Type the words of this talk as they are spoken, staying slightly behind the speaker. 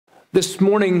This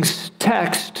morning's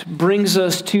text brings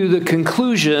us to the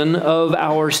conclusion of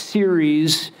our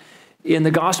series in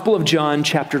the Gospel of John,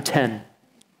 chapter 10.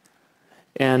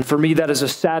 And for me, that is a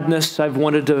sadness. I've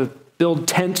wanted to build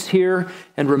tents here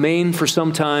and remain for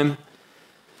some time.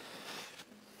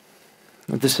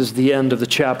 This is the end of the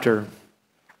chapter.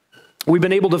 We've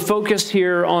been able to focus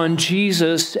here on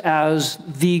Jesus as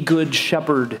the Good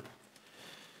Shepherd,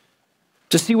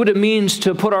 to see what it means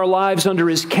to put our lives under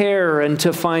his care and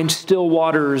to find still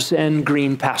waters and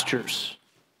green pastures.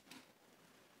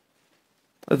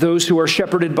 Those who are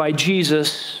shepherded by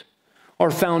Jesus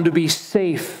are found to be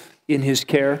safe in his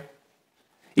care,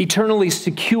 eternally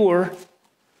secure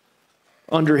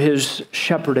under his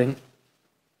shepherding.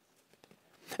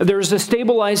 There is a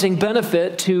stabilizing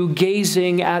benefit to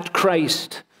gazing at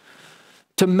Christ,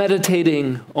 to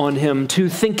meditating on him, to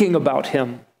thinking about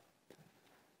him.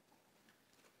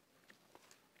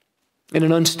 In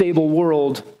an unstable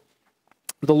world,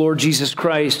 the Lord Jesus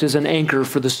Christ is an anchor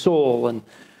for the soul, and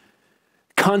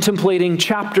contemplating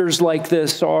chapters like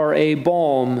this are a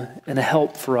balm and a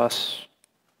help for us.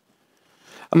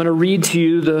 I'm going to read to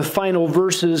you the final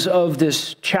verses of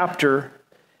this chapter,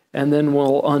 and then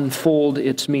we'll unfold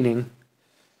its meaning.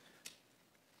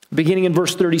 Beginning in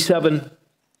verse 37,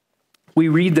 we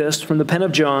read this from the pen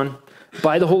of John,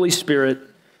 by the Holy Spirit,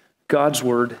 God's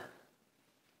word.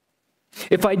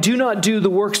 If I do not do the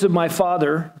works of my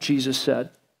Father, Jesus said,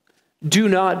 do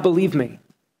not believe me.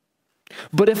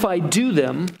 But if I do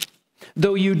them,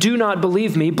 though you do not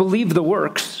believe me, believe the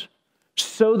works,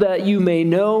 so that you may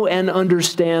know and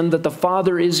understand that the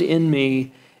Father is in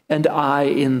me and I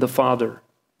in the Father.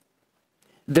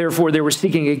 Therefore they were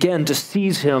seeking again to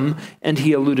seize him, and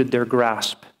he eluded their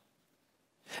grasp.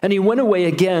 And he went away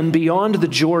again beyond the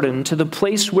Jordan to the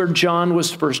place where John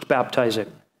was first baptizing.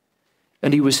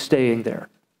 And he was staying there.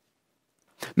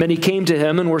 Many came to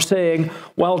him and were saying,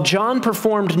 while John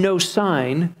performed no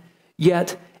sign,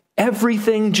 yet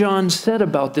everything John said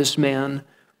about this man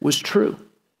was true.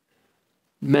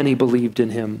 Many believed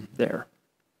in him there.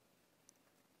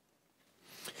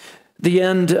 The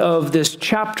end of this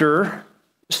chapter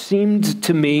seemed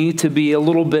to me to be a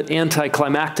little bit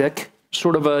anticlimactic,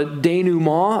 sort of a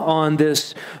denouement on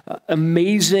this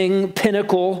amazing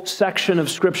pinnacle section of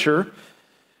Scripture.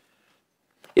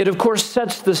 It, of course,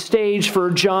 sets the stage for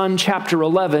John chapter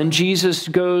 11. Jesus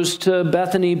goes to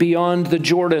Bethany beyond the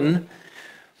Jordan,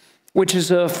 which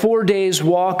is a 4 days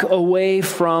walk away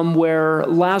from where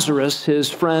Lazarus, his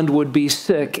friend, would be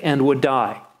sick and would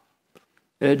die.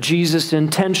 Jesus'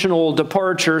 intentional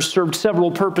departure served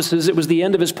several purposes. It was the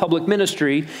end of his public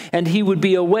ministry, and he would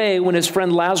be away when his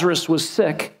friend Lazarus was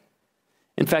sick.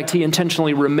 In fact, he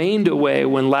intentionally remained away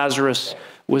when Lazarus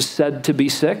was said to be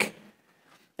sick,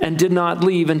 and did not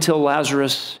leave until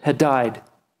Lazarus had died,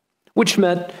 which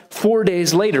meant 4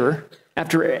 days later,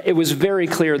 after it was very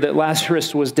clear that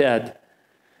Lazarus was dead,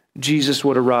 Jesus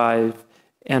would arrive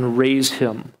and raise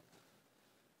him.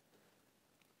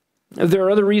 There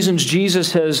are other reasons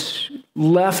Jesus has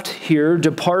left here,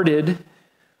 departed.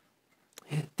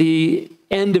 The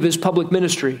end of his public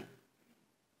ministry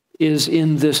is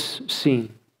in this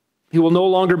scene. He will no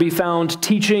longer be found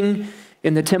teaching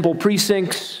in the temple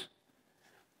precincts.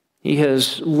 He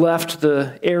has left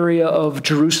the area of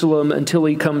Jerusalem until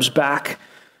he comes back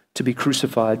to be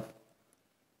crucified.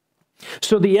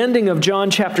 So the ending of John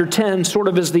chapter 10 sort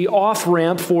of is the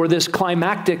off-ramp for this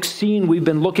climactic scene we've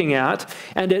been looking at,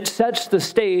 and it sets the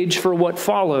stage for what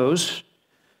follows.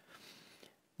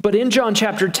 But in John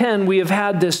chapter 10, we have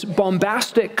had this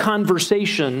bombastic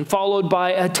conversation followed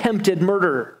by attempted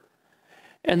murder,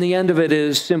 and the end of it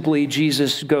is simply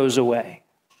Jesus goes away.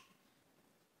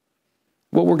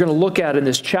 What we're going to look at in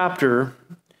this chapter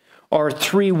are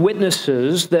three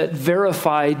witnesses that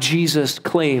verify Jesus'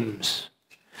 claims.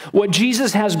 What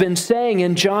Jesus has been saying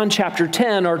in John chapter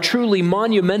 10 are truly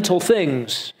monumental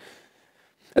things.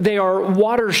 They are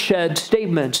watershed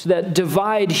statements that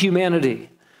divide humanity.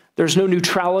 There's no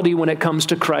neutrality when it comes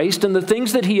to Christ, and the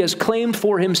things that he has claimed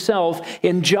for himself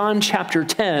in John chapter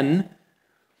 10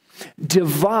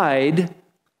 divide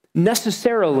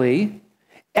necessarily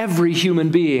every human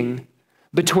being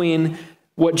between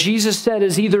what Jesus said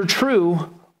is either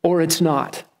true or it's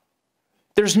not.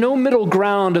 There's no middle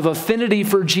ground of affinity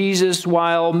for Jesus,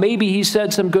 while maybe he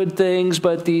said some good things,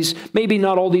 but maybe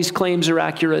not all these claims are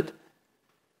accurate.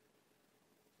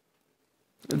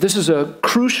 This is a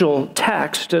crucial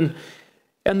text, and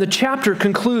the chapter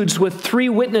concludes with three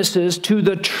witnesses to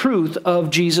the truth of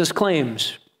Jesus'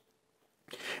 claims.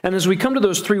 And as we come to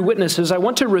those three witnesses, I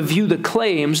want to review the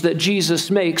claims that Jesus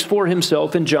makes for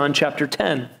himself in John chapter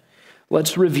 10.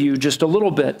 Let's review just a little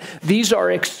bit. These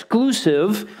are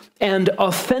exclusive and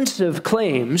offensive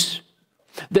claims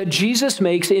that Jesus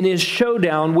makes in his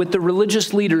showdown with the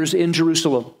religious leaders in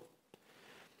Jerusalem.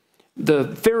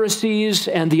 The Pharisees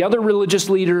and the other religious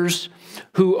leaders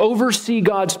who oversee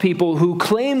God's people, who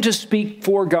claim to speak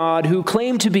for God, who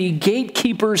claim to be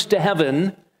gatekeepers to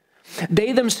heaven,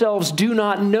 they themselves do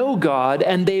not know God,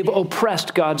 and they've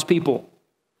oppressed God's people.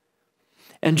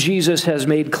 And Jesus has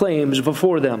made claims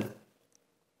before them.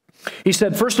 He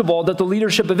said, first of all, that the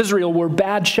leadership of Israel were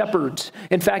bad shepherds.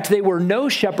 In fact, they were no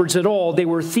shepherds at all. They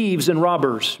were thieves and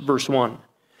robbers, verse 1.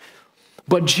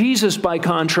 But Jesus, by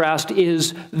contrast,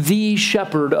 is the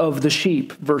shepherd of the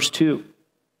sheep, verse 2.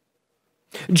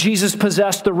 Jesus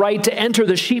possessed the right to enter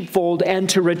the sheepfold and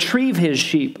to retrieve his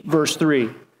sheep, verse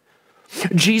 3.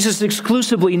 Jesus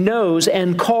exclusively knows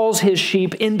and calls his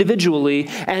sheep individually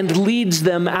and leads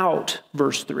them out,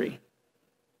 verse 3.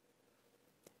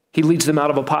 He leads them out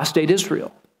of apostate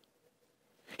Israel.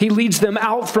 He leads them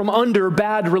out from under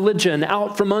bad religion,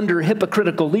 out from under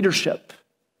hypocritical leadership.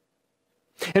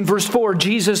 In verse 4,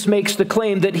 Jesus makes the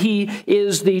claim that he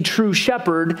is the true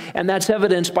shepherd, and that's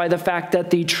evidenced by the fact that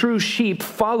the true sheep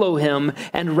follow him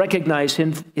and recognize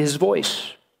his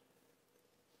voice.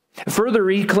 Further,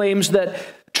 he claims that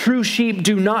true sheep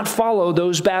do not follow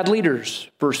those bad leaders,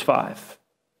 verse 5.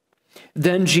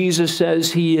 Then Jesus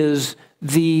says he is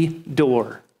the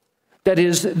door. That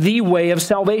is the way of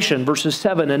salvation, verses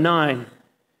 7 and 9.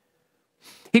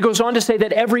 He goes on to say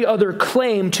that every other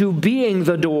claim to being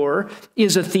the door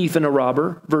is a thief and a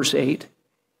robber, verse 8.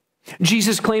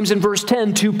 Jesus claims in verse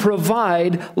 10 to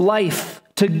provide life,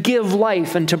 to give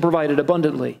life, and to provide it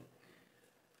abundantly.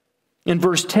 In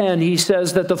verse 10, he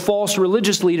says that the false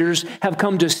religious leaders have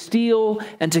come to steal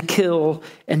and to kill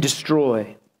and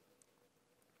destroy.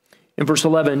 In verse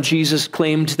 11, Jesus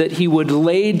claimed that he would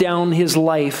lay down his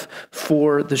life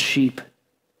for the sheep.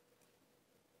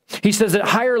 He says that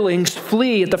hirelings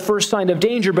flee at the first sign of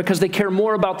danger because they care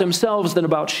more about themselves than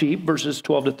about sheep, verses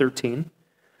 12 to 13.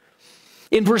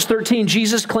 In verse 13,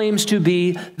 Jesus claims to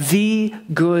be the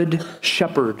good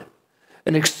shepherd,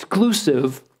 an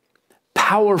exclusive,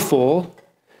 powerful,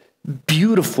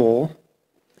 beautiful,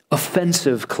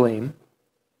 offensive claim.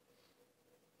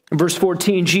 In verse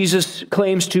 14, Jesus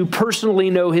claims to personally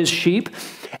know his sheep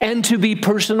and to be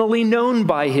personally known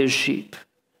by his sheep.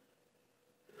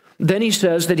 Then he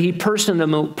says that he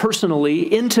personally,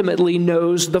 intimately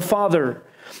knows the Father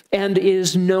and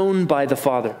is known by the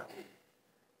Father.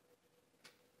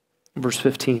 Verse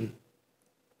 15.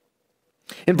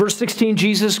 In verse 16,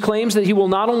 Jesus claims that he will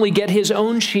not only get his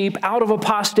own sheep out of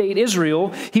apostate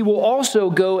Israel, he will also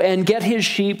go and get his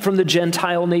sheep from the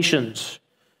Gentile nations.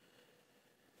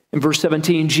 In verse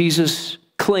 17, Jesus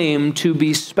claimed to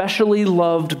be specially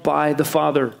loved by the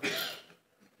Father.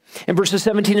 In verses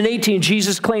 17 and 18,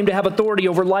 Jesus claimed to have authority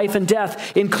over life and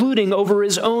death, including over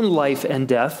his own life and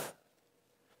death.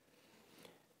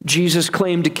 Jesus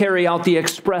claimed to carry out the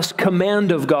express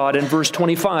command of God in verse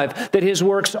 25, that his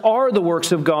works are the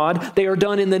works of God. They are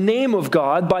done in the name of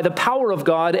God, by the power of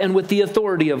God, and with the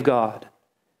authority of God.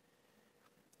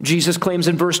 Jesus claims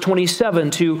in verse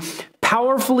 27 to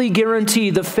powerfully guarantee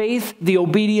the faith, the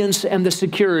obedience, and the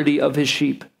security of his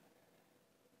sheep.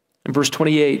 In verse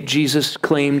 28, Jesus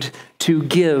claimed to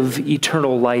give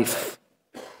eternal life.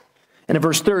 And in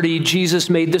verse 30, Jesus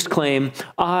made this claim,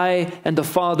 I and the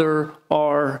Father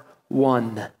are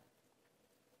one.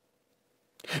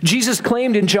 Jesus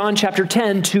claimed in John chapter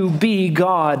 10 to be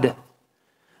God.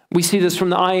 We see this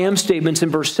from the I am statements in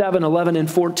verse 7, 11, and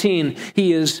 14.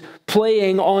 He is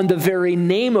playing on the very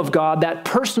name of God, that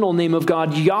personal name of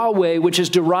God, Yahweh, which is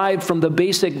derived from the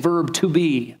basic verb to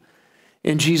be.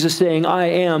 And Jesus saying, I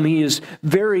am, he is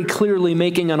very clearly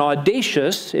making an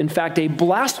audacious, in fact, a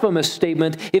blasphemous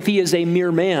statement if he is a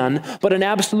mere man, but an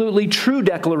absolutely true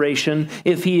declaration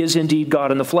if he is indeed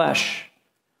God in the flesh.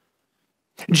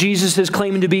 Jesus is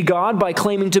claiming to be God by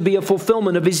claiming to be a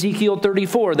fulfillment of Ezekiel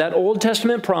 34, that Old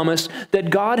Testament promise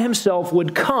that God himself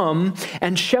would come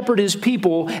and shepherd his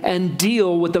people and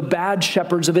deal with the bad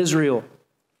shepherds of Israel.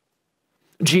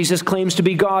 Jesus claims to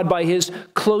be God by his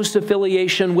close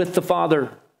affiliation with the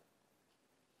Father.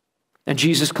 And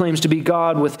Jesus claims to be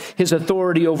God with his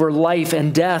authority over life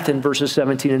and death in verses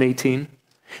 17 and 18.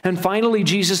 And finally,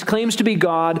 Jesus claims to be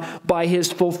God by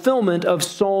his fulfillment of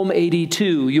Psalm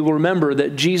 82. You will remember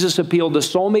that Jesus appealed to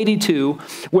Psalm 82,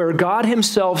 where God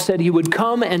himself said he would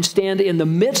come and stand in the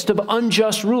midst of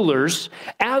unjust rulers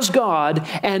as God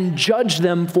and judge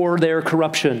them for their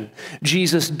corruption.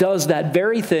 Jesus does that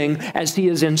very thing as he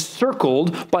is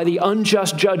encircled by the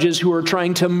unjust judges who are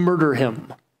trying to murder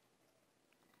him.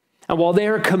 And while they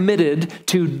are committed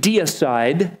to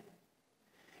deicide,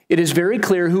 it is very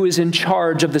clear who is in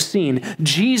charge of the scene.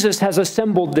 Jesus has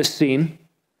assembled this scene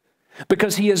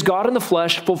because he is God in the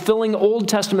flesh, fulfilling Old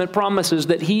Testament promises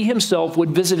that he himself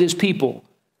would visit his people.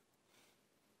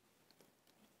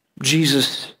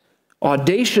 Jesus'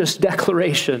 audacious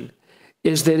declaration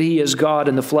is that he is God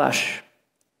in the flesh.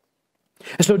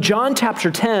 And so John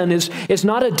chapter 10 is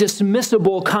not a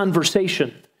dismissible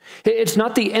conversation. It's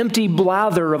not the empty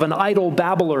blather of an idle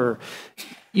babbler.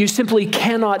 You simply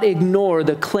cannot ignore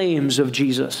the claims of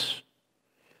Jesus.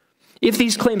 If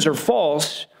these claims are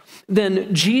false,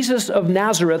 then Jesus of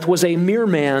Nazareth was a mere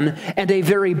man and a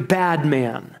very bad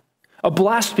man, a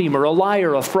blasphemer, a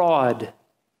liar, a fraud.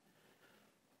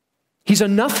 He's a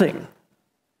nothing.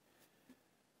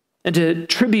 And to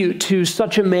attribute to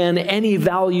such a man any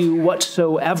value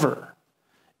whatsoever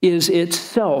is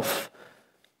itself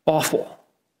awful.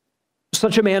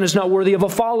 Such a man is not worthy of a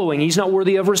following. He's not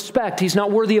worthy of respect. He's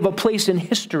not worthy of a place in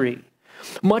history.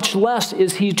 Much less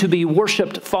is he to be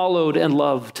worshiped, followed, and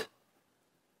loved.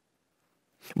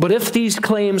 But if these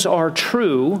claims are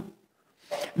true,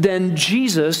 then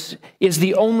Jesus is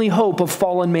the only hope of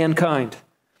fallen mankind.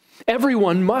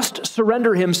 Everyone must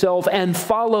surrender himself and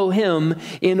follow him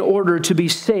in order to be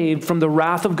saved from the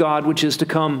wrath of God which is to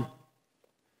come.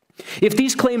 If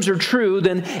these claims are true,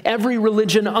 then every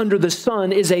religion under the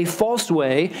sun is a false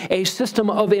way, a system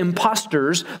of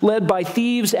impostors led by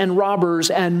thieves and robbers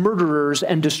and murderers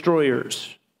and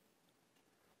destroyers.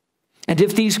 And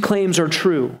if these claims are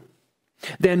true,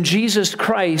 then Jesus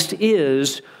Christ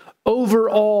is over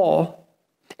all,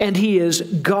 and he is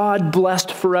God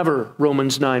blessed forever,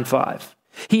 Romans 9:5.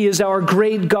 He is our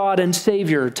great God and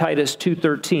Savior, Titus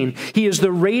 2:13. He is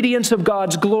the radiance of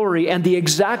God's glory and the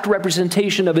exact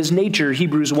representation of his nature,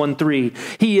 Hebrews 1:3.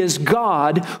 He is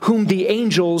God whom the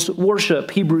angels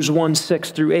worship, Hebrews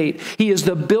 1:6-8. He is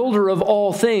the builder of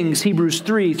all things, Hebrews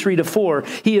 3:3-4.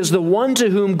 He is the one to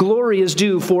whom glory is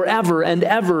due forever and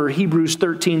ever, Hebrews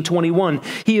 13:21.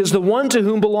 He is the one to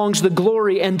whom belongs the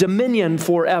glory and dominion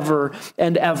forever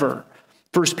and ever.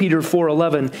 1 Peter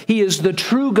 4:11, he is the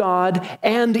true God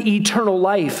and eternal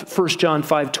life, 1 John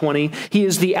 5:20. He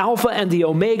is the Alpha and the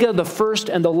Omega, the first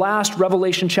and the last,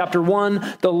 Revelation chapter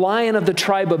 1, the Lion of the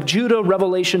tribe of Judah,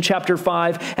 Revelation chapter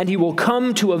 5, and he will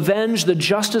come to avenge the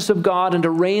justice of God and to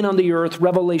reign on the earth,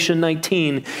 Revelation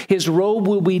 19. His robe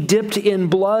will be dipped in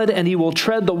blood, and he will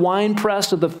tread the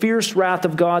winepress of the fierce wrath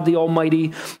of God the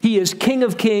Almighty. He is King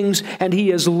of kings, and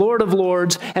he is Lord of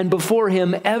lords, and before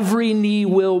him every knee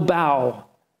will bow.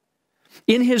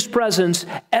 In his presence,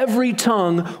 every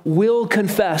tongue will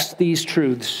confess these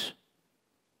truths.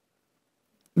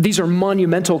 These are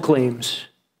monumental claims,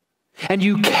 and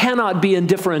you cannot be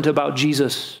indifferent about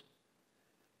Jesus.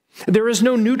 There is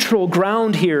no neutral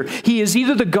ground here. He is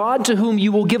either the God to whom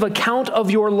you will give account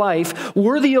of your life,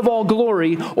 worthy of all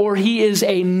glory, or he is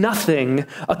a nothing,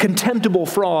 a contemptible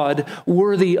fraud,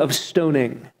 worthy of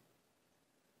stoning.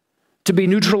 To be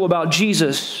neutral about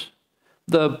Jesus,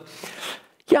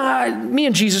 me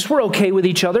and Jesus, we're okay with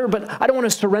each other, but I don't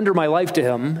want to surrender my life to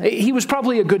him. He was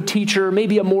probably a good teacher,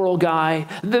 maybe a moral guy.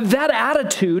 That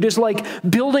attitude is like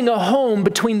building a home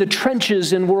between the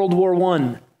trenches in World War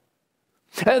I.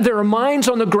 There are mines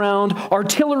on the ground,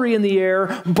 artillery in the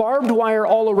air, barbed wire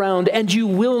all around, and you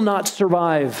will not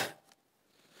survive.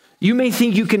 You may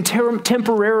think you can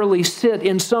temporarily sit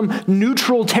in some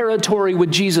neutral territory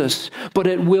with Jesus, but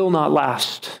it will not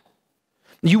last.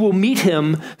 You will meet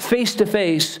him face to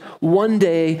face one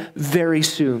day very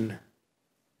soon.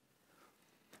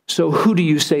 So who do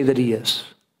you say that he is?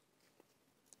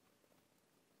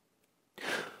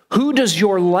 Who does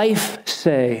your life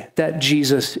say that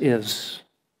Jesus is?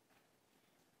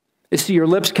 You see, your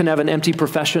lips can have an empty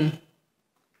profession.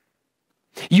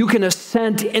 You can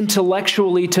assent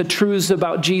intellectually to truths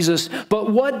about Jesus,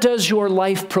 but what does your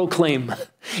life proclaim?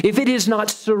 If it is not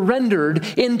surrendered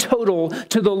in total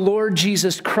to the Lord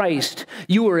Jesus Christ,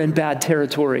 you are in bad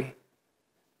territory.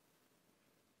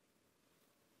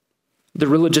 The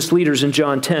religious leaders in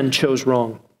John 10 chose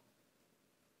wrong.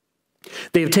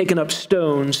 They have taken up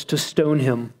stones to stone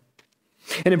him.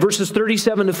 And in verses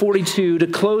 37-42, to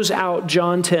close out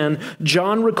John 10,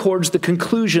 John records the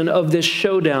conclusion of this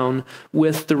showdown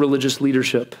with the religious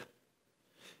leadership.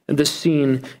 And this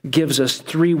scene gives us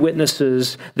three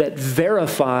witnesses that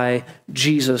verify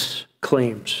Jesus'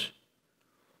 claims.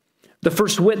 The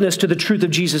first witness to the truth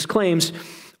of Jesus' claims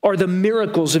are the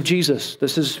miracles of Jesus.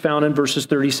 This is found in verses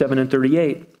 37 and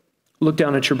 38. Look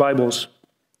down at your Bibles.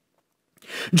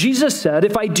 Jesus said,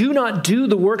 "If I do not do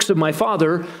the works of my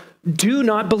Father, do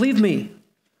not believe me.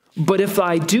 But if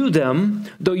I do them,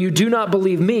 though you do not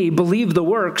believe me, believe the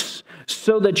works,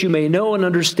 so that you may know and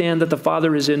understand that the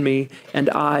Father is in me and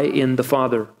I in the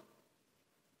Father.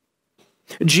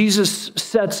 Jesus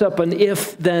sets up an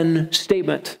if-then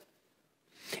statement.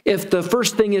 If the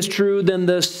first thing is true, then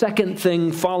the second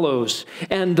thing follows.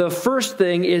 And the first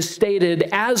thing is stated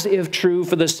as if true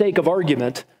for the sake of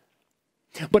argument.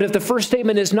 But if the first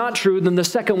statement is not true, then the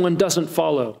second one doesn't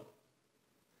follow.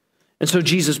 And so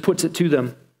Jesus puts it to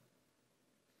them.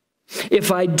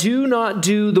 If I do not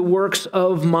do the works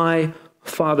of my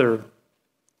Father.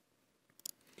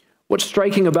 What's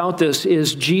striking about this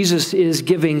is Jesus is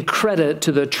giving credit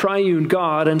to the triune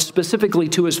God and specifically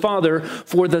to his Father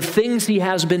for the things he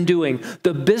has been doing,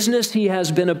 the business he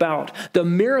has been about, the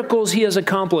miracles he has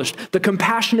accomplished, the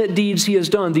compassionate deeds he has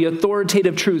done, the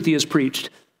authoritative truth he has preached.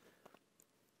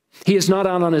 He is not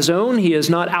out on his own. He is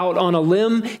not out on a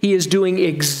limb. He is doing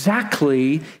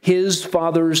exactly his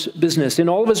Father's business. In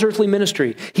all of his earthly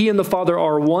ministry, he and the Father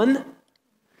are one.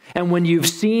 And when you've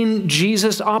seen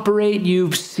Jesus operate,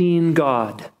 you've seen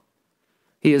God.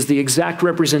 He is the exact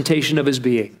representation of his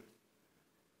being.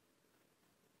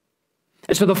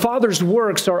 And so the Father's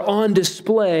works are on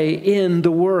display in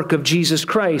the work of Jesus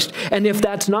Christ. And if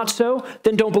that's not so,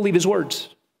 then don't believe his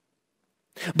words.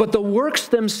 But the works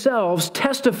themselves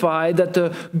testify that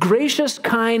the gracious,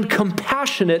 kind,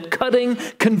 compassionate, cutting,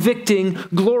 convicting,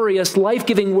 glorious,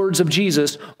 life-giving words of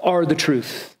Jesus are the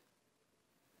truth.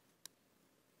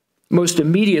 Most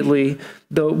immediately,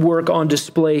 the work on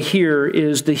display here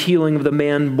is the healing of the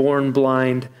man born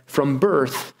blind from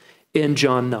birth in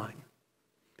John 9.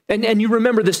 And you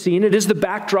remember the scene. It is the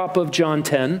backdrop of John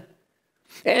 10.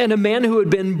 And a man who had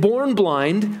been born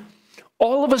blind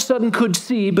all of a sudden could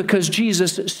see because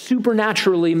Jesus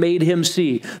supernaturally made him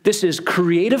see. This is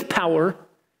creative power.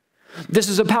 This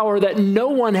is a power that no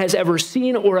one has ever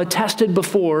seen or attested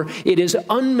before. It is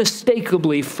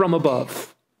unmistakably from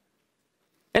above.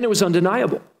 And it was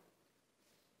undeniable.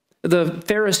 The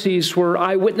Pharisees were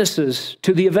eyewitnesses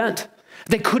to the event.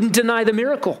 They couldn't deny the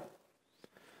miracle.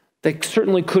 They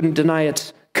certainly couldn't deny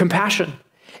its compassion.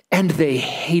 And they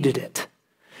hated it.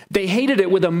 They hated it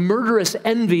with a murderous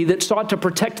envy that sought to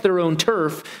protect their own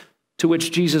turf, to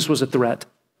which Jesus was a threat.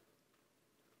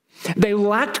 They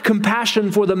lacked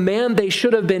compassion for the man they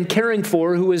should have been caring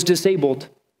for who was disabled,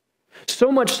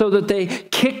 so much so that they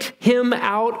kicked him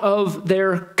out of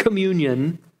their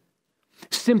communion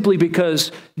simply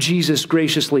because Jesus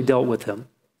graciously dealt with him.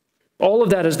 All of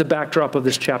that is the backdrop of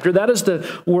this chapter. That is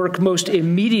the work most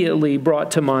immediately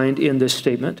brought to mind in this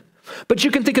statement. But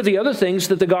you can think of the other things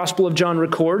that the Gospel of John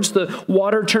records. The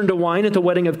water turned to wine at the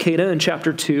wedding of Cana in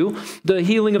chapter 2. The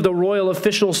healing of the royal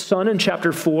official's son in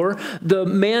chapter 4. The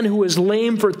man who was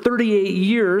lame for 38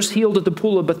 years healed at the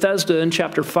pool of Bethesda in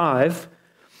chapter 5.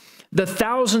 The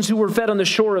thousands who were fed on the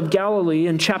shore of Galilee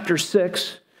in chapter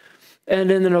 6. And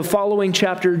then in a following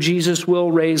chapter, Jesus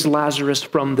will raise Lazarus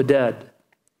from the dead.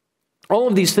 All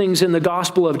of these things in the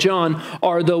Gospel of John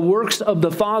are the works of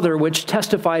the Father which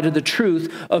testify to the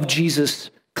truth of Jesus'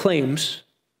 claims.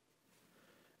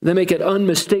 They make it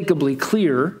unmistakably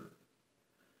clear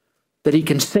that he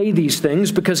can say these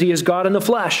things because he is God in the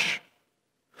flesh.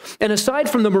 And aside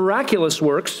from the miraculous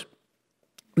works,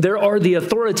 there are the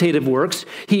authoritative works.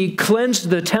 He cleansed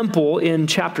the temple in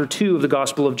chapter 2 of the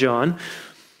Gospel of John.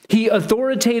 He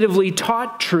authoritatively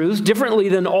taught truth differently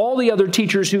than all the other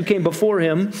teachers who came before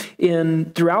him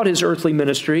throughout his earthly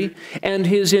ministry. And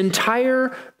his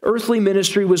entire earthly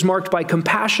ministry was marked by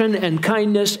compassion and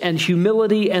kindness and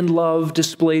humility and love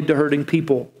displayed to hurting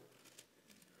people.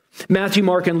 Matthew,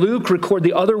 Mark, and Luke record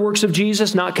the other works of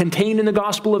Jesus not contained in the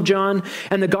Gospel of John.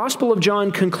 And the Gospel of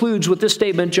John concludes with this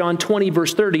statement, John 20,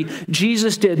 verse 30,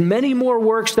 Jesus did many more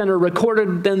works than are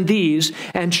recorded than these,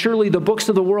 and surely the books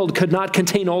of the world could not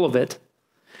contain all of it.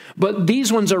 But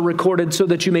these ones are recorded so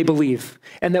that you may believe,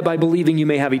 and that by believing you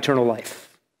may have eternal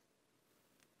life.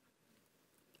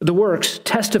 The works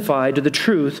testify to the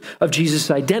truth of Jesus'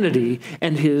 identity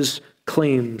and his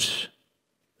claims.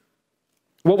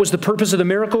 What was the purpose of the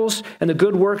miracles and the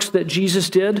good works that Jesus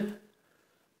did?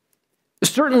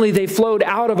 Certainly they flowed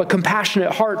out of a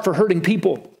compassionate heart for hurting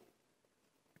people.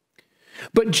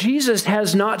 But Jesus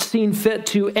has not seen fit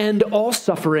to end all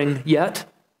suffering yet,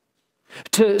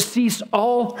 to cease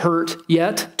all hurt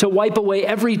yet, to wipe away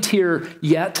every tear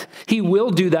yet. He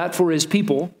will do that for his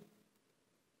people.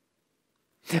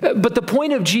 But the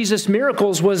point of Jesus'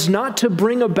 miracles was not to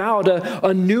bring about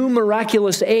a new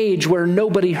miraculous age where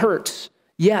nobody hurts.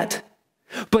 Yet,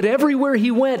 But everywhere he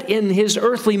went in his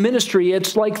earthly ministry,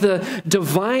 it's like the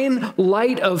divine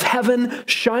light of heaven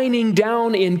shining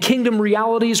down in kingdom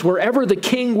realities wherever the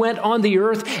king went on the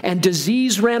earth, and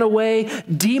disease ran away,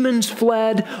 demons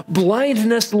fled,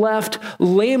 blindness left,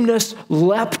 lameness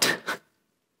leapt.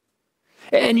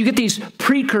 And you get these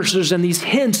precursors and these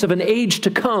hints of an age to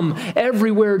come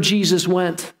everywhere Jesus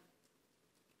went.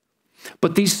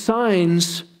 But these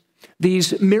signs,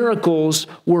 these miracles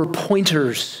were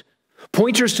pointers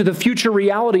to the future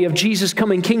reality of Jesus'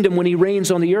 coming kingdom when he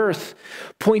reigns on the earth,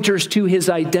 pointers to his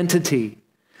identity.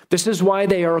 This is why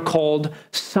they are called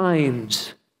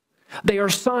signs. They are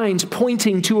signs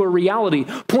pointing to a reality,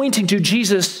 pointing to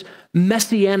Jesus'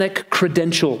 messianic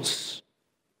credentials,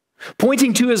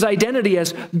 pointing to his identity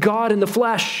as God in the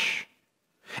flesh.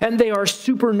 And they are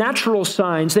supernatural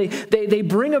signs. They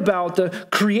bring about the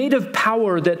creative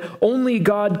power that only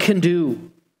God can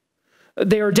do.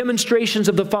 They are demonstrations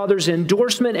of the Father's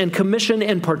endorsement and commission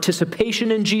and participation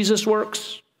in Jesus'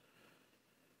 works.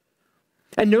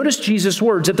 And notice Jesus'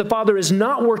 words, if the Father is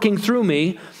not working through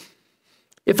me,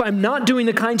 if I'm not doing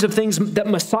the kinds of things that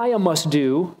Messiah must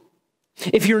do,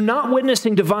 if you're not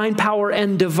witnessing divine power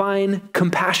and divine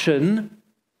compassion,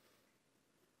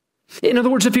 in other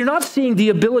words, if you're not seeing the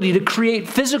ability to create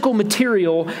physical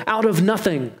material out of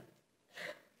nothing,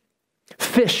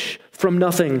 fish from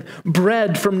nothing,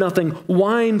 bread from nothing,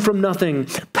 wine from nothing,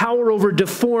 power over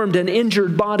deformed and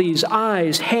injured bodies,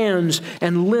 eyes, hands,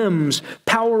 and limbs,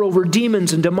 power over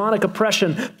demons and demonic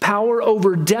oppression, power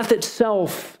over death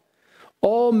itself,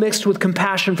 all mixed with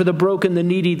compassion for the broken, the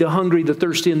needy, the hungry, the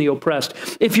thirsty, and the oppressed.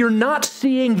 If you're not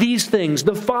seeing these things,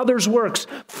 the Father's works,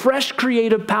 fresh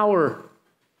creative power,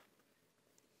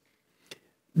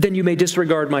 then you may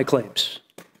disregard my claims.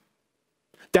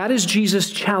 That is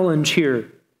Jesus' challenge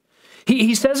here.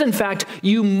 He says, in fact,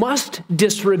 you must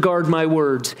disregard my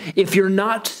words if you're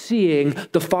not seeing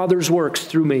the Father's works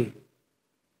through me.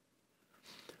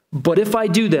 But if I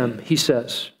do them, he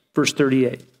says, verse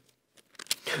 38,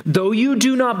 though you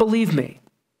do not believe me,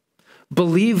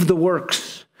 believe the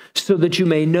works, so that you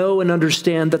may know and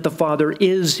understand that the Father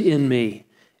is in me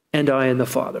and I in the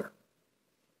Father.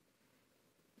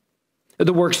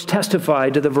 The works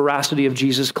testify to the veracity of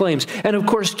Jesus' claims. And of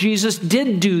course, Jesus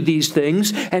did do these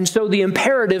things, and so the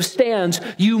imperative stands,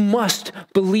 you must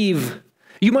believe.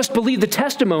 You must believe the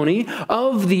testimony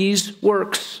of these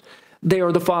works. They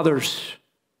are the Father's.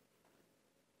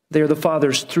 They are the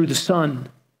Father's through the Son.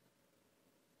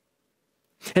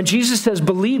 And Jesus says,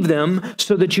 believe them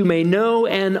so that you may know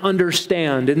and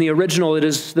understand. In the original, it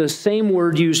is the same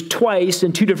word used twice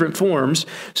in two different forms.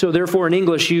 So therefore, in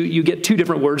English, you get two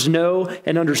different words, know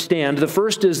and understand. The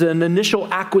first is an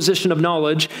initial acquisition of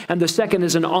knowledge, and the second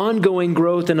is an ongoing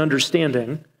growth and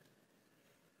understanding.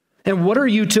 And what are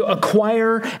you to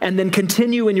acquire and then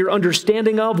continue in your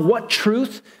understanding of? What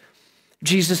truth?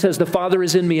 Jesus says, the Father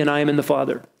is in me and I am in the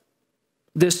Father.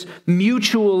 This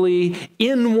mutually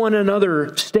in one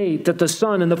another state that the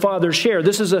Son and the Father share.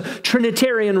 This is a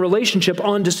Trinitarian relationship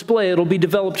on display. It'll be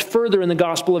developed further in the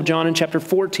Gospel of John in chapter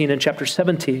 14 and chapter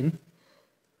 17.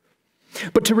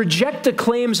 But to reject the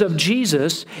claims of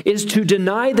Jesus is to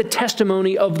deny the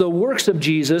testimony of the works of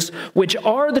Jesus, which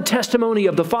are the testimony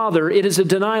of the Father. It is a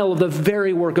denial of the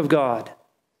very work of God.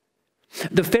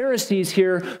 The Pharisees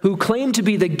here, who claim to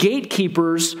be the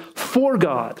gatekeepers for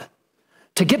God,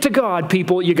 to get to God,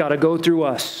 people, you got to go through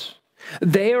us.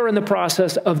 They are in the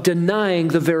process of denying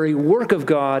the very work of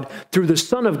God through the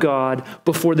Son of God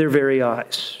before their very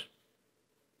eyes.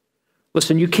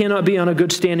 Listen, you cannot be on a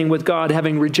good standing with God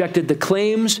having rejected the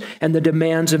claims and the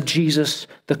demands of Jesus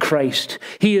the Christ.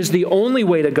 He is the only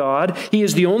way to God. He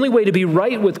is the only way to be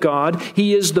right with God.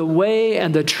 He is the way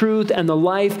and the truth and the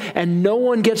life, and no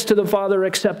one gets to the Father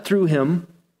except through him.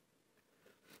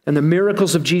 And the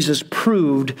miracles of Jesus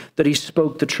proved that he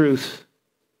spoke the truth.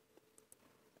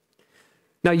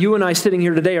 Now, you and I sitting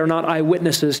here today are not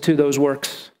eyewitnesses to those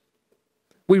works.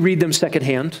 We read them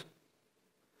secondhand.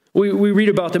 We read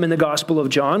about them in the Gospel of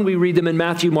John. We read them in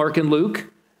Matthew, Mark, and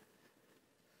Luke.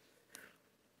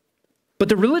 But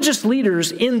the religious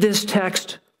leaders in this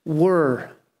text were.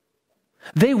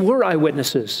 They were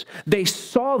eyewitnesses. They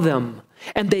saw them,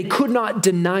 and they could not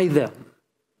deny them.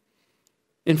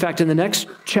 In fact, in the next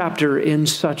chapter, in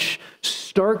such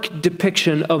stark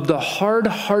depiction of the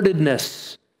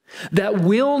hard-heartedness that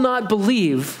will not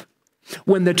believe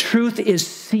when the truth is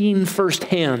seen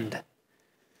firsthand,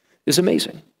 is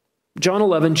amazing. John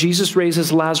 11, Jesus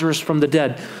raises Lazarus from the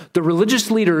dead. The religious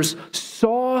leaders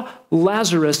saw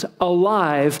Lazarus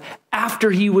alive after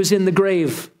he was in the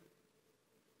grave.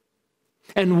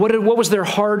 And what was their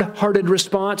hard-hearted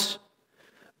response?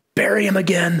 Bury him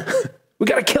again. We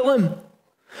got to kill him.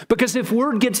 Because if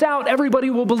word gets out,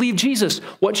 everybody will believe Jesus.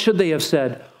 What should they have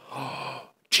said? Oh,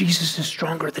 Jesus is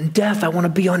stronger than death. I want to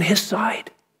be on his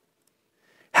side.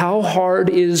 How hard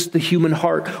is the human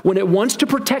heart when it wants to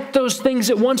protect those things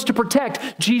it wants to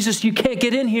protect? Jesus, you can't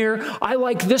get in here. I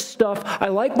like this stuff. I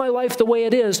like my life the way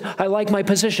it is. I like my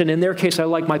position. In their case, I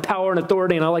like my power and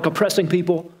authority, and I like oppressing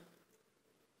people.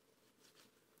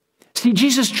 See,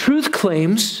 Jesus' truth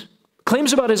claims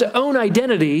about his own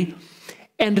identity,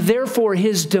 and therefore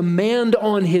his demand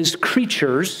on his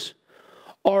creatures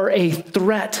are a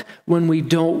threat when we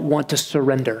don't want to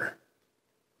surrender.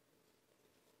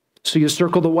 So you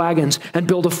circle the wagons and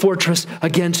build a fortress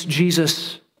against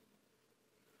Jesus.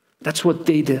 That's what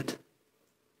they did.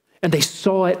 And they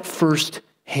saw it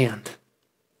firsthand.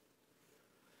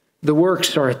 The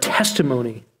works are a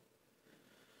testimony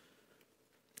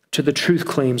to the truth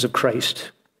claims of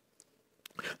Christ.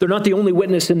 They're not the only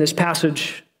witness in this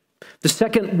passage. The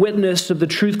second witness of the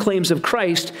truth claims of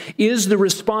Christ is the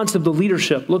response of the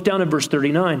leadership. Look down at verse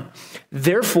 39.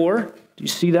 Therefore, do you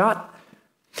see that?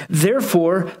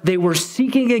 Therefore, they were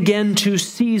seeking again to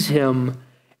seize him,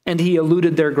 and he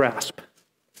eluded their grasp.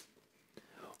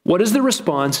 What is the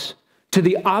response to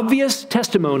the obvious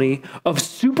testimony of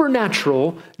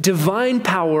supernatural, divine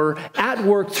power at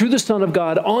work through the Son of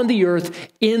God on the earth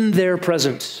in their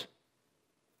presence?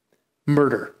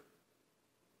 Murder.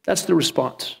 That's the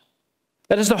response.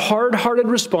 That is the hard-hearted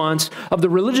response of the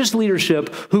religious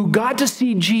leadership who got to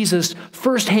see Jesus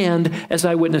firsthand as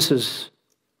eyewitnesses.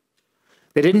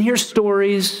 They didn't hear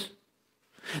stories.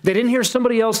 They didn't hear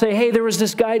somebody else say, hey, there was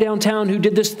this guy downtown who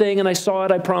did this thing and I saw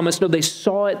it, I promise. No, they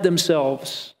saw it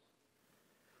themselves.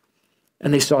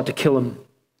 And they sought to kill him.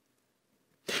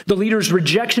 The leader's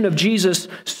rejection of Jesus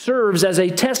serves as a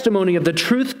testimony of the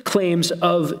truth claims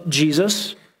of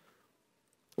Jesus.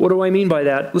 What do I mean by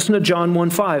that? Listen to John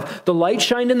 1:5. The light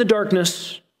shined in the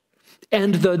darkness,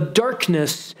 and the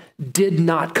darkness did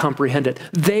not comprehend it.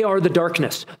 They are the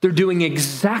darkness. They're doing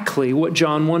exactly what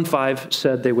John 1:5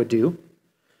 said they would do.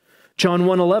 John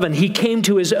 1:11, he came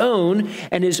to his own,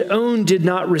 and his own did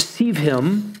not receive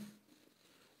him.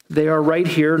 They are right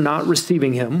here not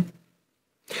receiving him.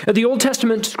 The Old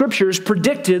Testament scriptures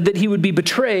predicted that he would be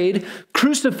betrayed,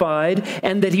 crucified,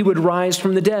 and that he would rise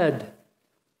from the dead.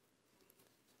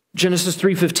 Genesis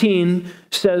 3:15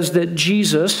 says that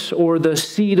Jesus, or the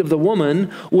seed of the woman,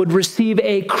 would receive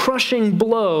a crushing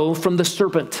blow from the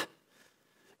serpent,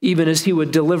 even as he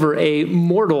would deliver a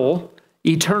mortal,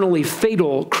 eternally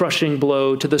fatal crushing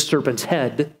blow to the serpent's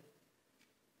head.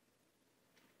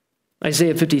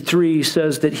 Isaiah 53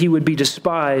 says that he would be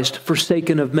despised,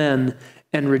 forsaken of men,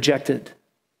 and rejected.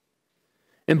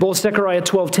 And both Zechariah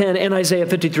 12:10 and Isaiah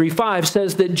 53:5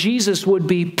 says that Jesus would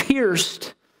be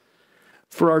pierced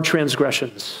for our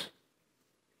transgressions.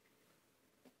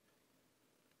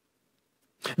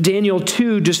 Daniel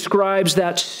 2 describes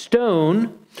that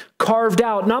stone carved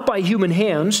out, not by human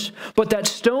hands, but that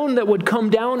stone that would come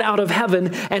down out of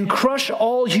heaven and crush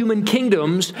all human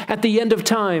kingdoms at the end of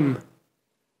time.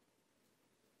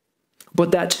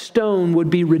 But that stone would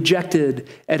be rejected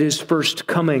at his first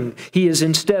coming. He is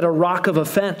instead a rock of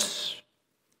offense.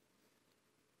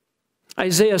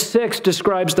 Isaiah 6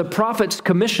 describes the prophet's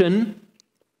commission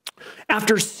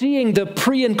after seeing the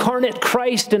pre-incarnate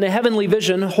Christ in a heavenly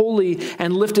vision, holy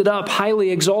and lifted up,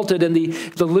 highly exalted, and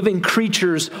the living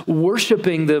creatures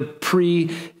worshiping the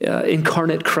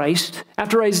pre-incarnate Christ.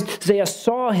 After Isaiah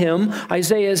saw him,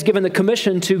 Isaiah is given the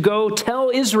commission to go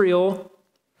tell Israel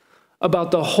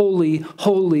about the holy,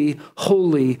 holy,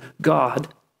 holy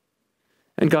God.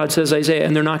 And God says, Isaiah,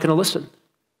 and they're not going to listen.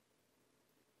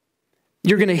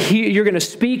 You're going to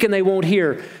speak and they won't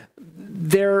hear.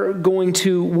 They're going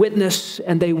to witness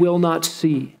and they will not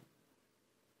see.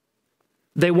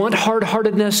 They want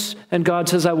hard-heartedness, and God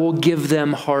says, I will give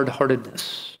them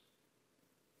hard-heartedness.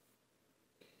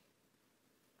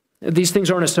 These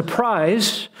things aren't a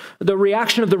surprise. The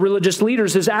reaction of the religious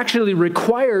leaders is actually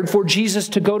required for Jesus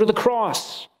to go to the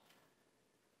cross.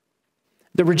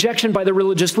 The rejection by the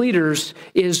religious leaders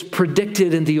is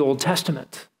predicted in the Old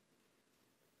Testament.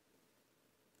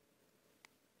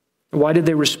 Why did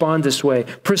they respond this way?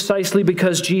 Precisely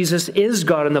because Jesus is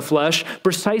God in the flesh,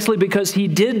 precisely because he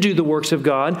did do the works of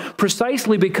God,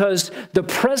 precisely because the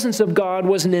presence of God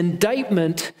was an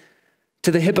indictment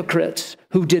to the hypocrites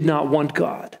who did not want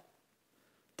God.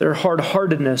 Their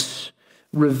hard-heartedness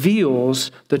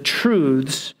reveals the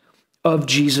truths of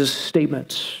Jesus'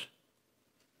 statements.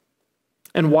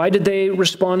 And why did they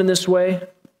respond in this way?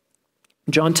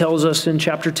 John tells us in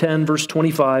chapter 10, verse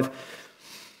 25,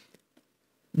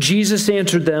 Jesus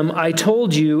answered them, I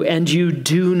told you, and you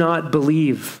do not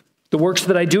believe. The works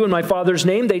that I do in my Father's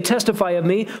name, they testify of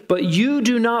me, but you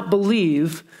do not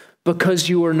believe because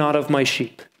you are not of my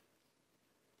sheep.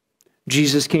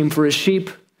 Jesus came for his sheep.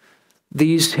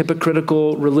 These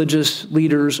hypocritical religious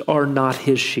leaders are not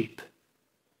his sheep.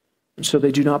 And so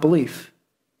they do not believe.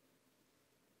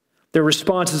 Their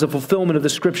response is a fulfillment of the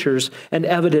scriptures and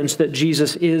evidence that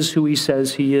Jesus is who he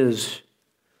says he is.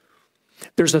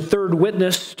 There's a third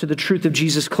witness to the truth of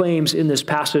Jesus' claims in this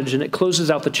passage, and it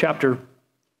closes out the chapter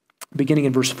beginning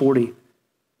in verse 40.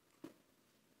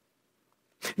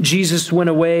 Jesus went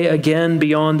away again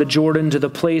beyond the Jordan to the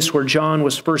place where John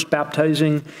was first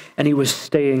baptizing, and he was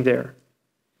staying there.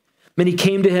 Many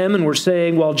came to him and were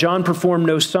saying, while John performed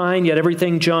no sign, yet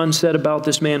everything John said about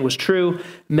this man was true.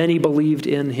 Many believed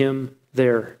in him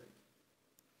there.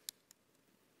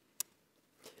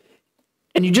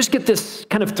 And you just get this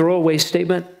kind of throwaway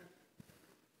statement.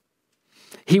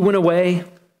 He went away.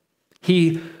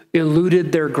 He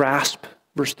eluded their grasp.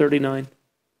 Verse 39.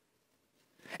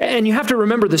 And you have to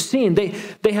remember the scene.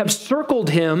 They have circled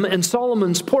him and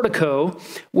Solomon's portico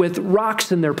with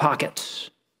rocks in their pockets.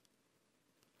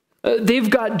 They've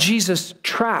got Jesus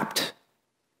trapped,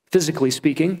 physically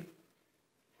speaking.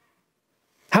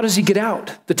 How does he get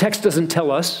out? The text doesn't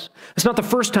tell us. It's not the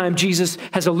first time Jesus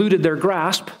has eluded their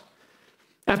grasp.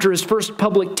 After his first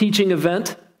public teaching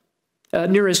event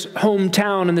near his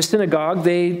hometown in the synagogue,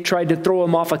 they tried to throw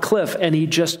him off a cliff, and he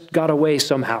just got away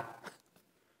somehow.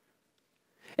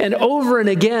 And over and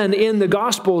again in the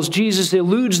Gospels, Jesus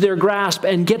eludes their grasp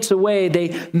and gets away.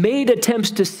 They made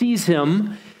attempts to seize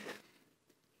him,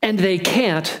 and they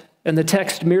can't. And the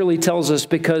text merely tells us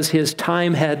because his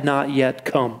time had not yet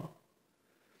come.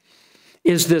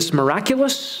 Is this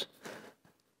miraculous?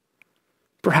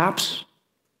 Perhaps.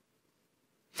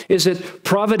 Is it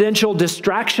providential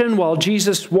distraction while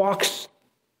Jesus walks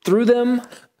through them?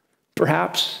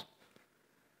 Perhaps.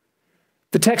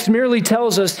 The text merely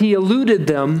tells us he eluded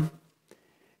them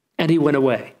and he went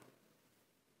away.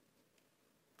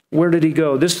 Where did he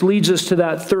go? This leads us to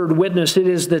that third witness. It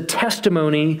is the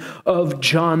testimony of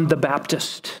John the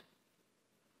Baptist.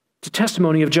 The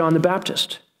testimony of John the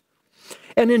Baptist.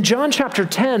 And in John chapter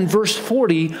 10, verse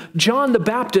 40, John the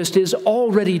Baptist is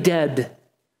already dead.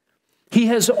 He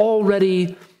has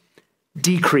already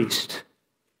decreased.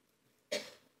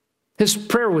 His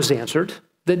prayer was answered,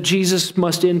 that Jesus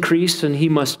must increase and he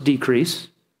must decrease.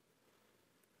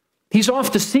 He's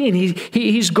off the scene.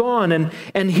 He's gone.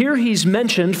 And here he's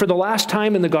mentioned for the last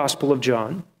time in the Gospel of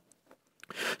John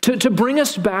to bring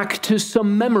us back to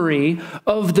some memory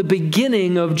of the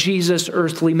beginning of Jesus'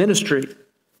 earthly ministry.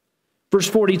 Verse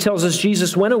 40 tells us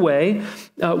Jesus went away.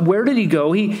 Where did he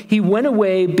go? He went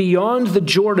away beyond the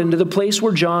Jordan to the place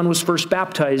where John was first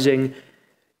baptizing,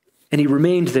 and he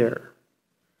remained there.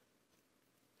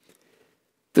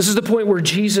 This is the point where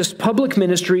Jesus' public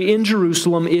ministry in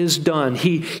Jerusalem is done.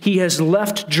 He has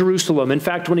left Jerusalem. In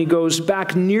fact, when he goes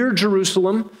back near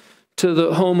Jerusalem to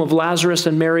the home of Lazarus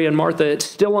and Mary and Martha, it's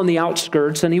still on the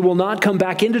outskirts, and he will not come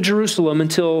back into Jerusalem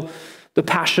until the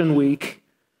Passion Week,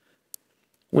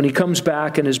 when he comes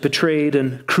back and is betrayed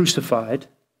and crucified.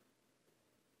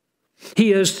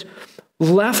 He has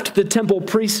left the temple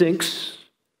precincts,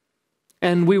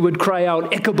 and we would cry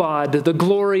out, Ichabod, the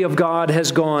glory of God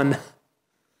has gone.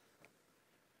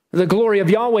 The glory of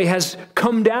Yahweh has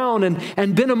come down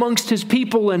and been amongst his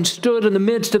people and stood in the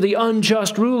midst of the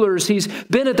unjust rulers. He's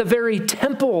been at the very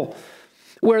temple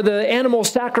where the animal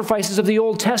sacrifices of the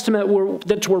Old Testament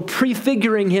were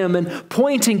prefiguring him and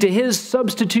pointing to his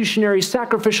substitutionary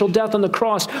sacrificial death on the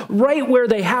cross, right where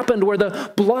they happened, where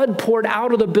the blood poured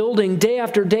out of the building day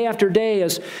after day after day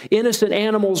as innocent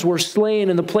animals were slain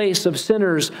in the place of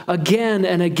sinners again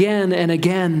and again and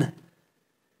again.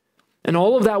 And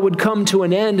all of that would come to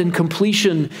an end and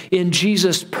completion in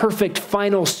Jesus' perfect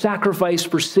final sacrifice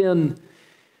for sin.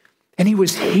 And he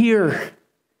was here,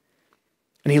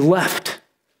 and he left,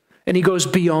 and he goes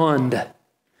beyond.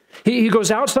 He goes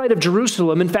outside of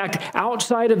Jerusalem, in fact,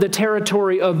 outside of the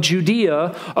territory of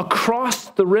Judea,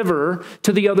 across the river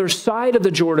to the other side of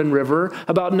the Jordan River,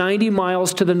 about 90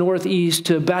 miles to the northeast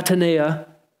to Bethania,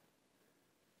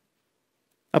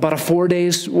 about a 4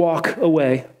 days walk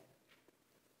away.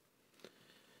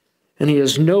 And he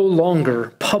is no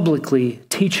longer publicly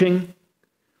teaching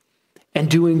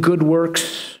and doing good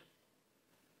works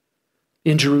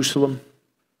in Jerusalem.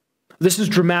 This is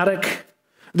dramatic.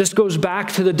 This goes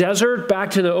back to the desert,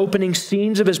 back to the opening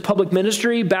scenes of his public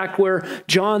ministry, back where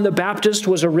John the Baptist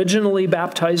was originally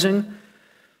baptizing.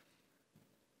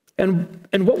 And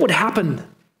what would happen?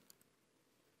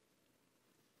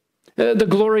 The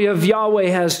glory of Yahweh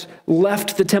has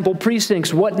left the temple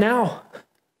precincts. What now?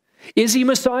 Is he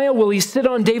Messiah? Will he sit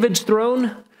on David's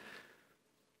throne?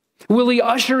 Will he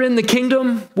usher in the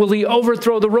kingdom? Will he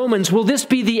overthrow the Romans? Will this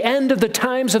be the end of the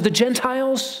times of the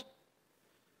Gentiles?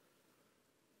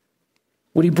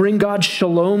 Would he bring God's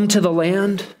shalom to the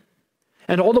land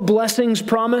and all the blessings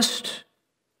promised?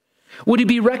 Would he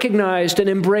be recognized and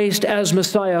embraced as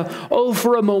Messiah? Oh,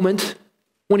 for a moment,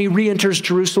 when he re-enters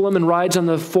Jerusalem and rides on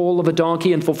the foal of a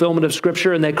donkey in fulfillment of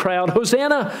Scripture, and they cry out,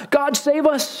 "Hosanna, God save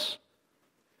us!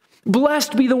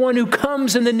 Blessed be the one who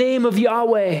comes in the name of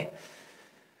Yahweh."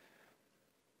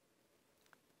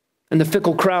 And the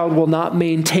fickle crowd will not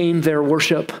maintain their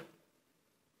worship.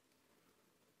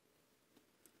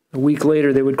 A week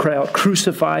later, they would cry out,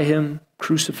 "Crucify him,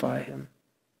 crucify him."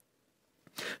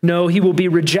 No, he will be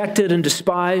rejected and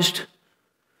despised,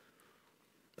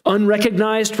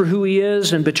 unrecognized for who he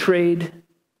is, and betrayed.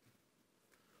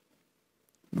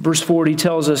 Verse 40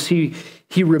 tells us he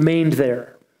remained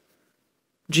there.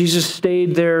 Jesus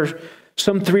stayed there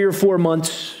some 3 or 4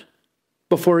 months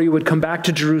before he would come back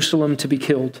to Jerusalem to be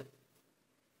killed.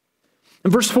 In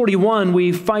verse 41,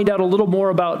 we find out a little more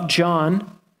about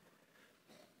John.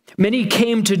 Many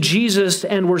came to Jesus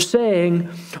and were saying,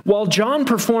 "While John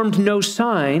performed no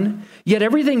sign, yet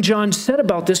everything John said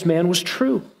about this man was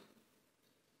true."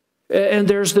 And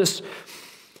there's this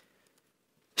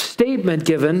statement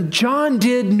given, John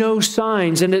did no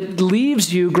signs, and it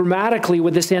leaves you grammatically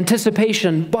with this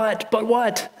anticipation, but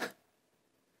what?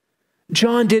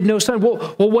 John did no sign.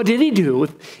 Well, what did he do?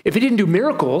 If he didn't do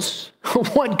miracles,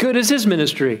 what good is his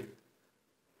ministry?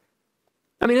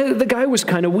 I mean, the guy was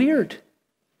kind of weird.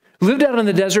 Lived out in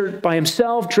the desert by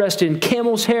himself, dressed in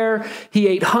camel's hair. He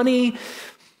ate honey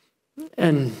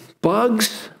and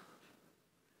bugs.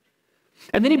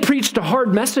 And then he preached a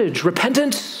hard message,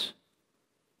 repentance.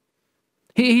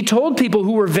 He told people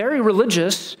who were very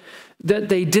religious that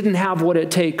they didn't have what it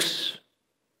takes,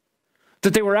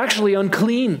 that they were actually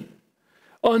unclean,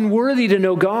 unworthy to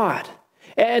know God,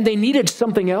 and they needed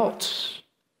something else.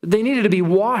 They needed to be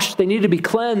washed. They needed to be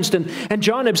cleansed. And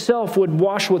John himself would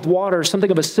wash with water,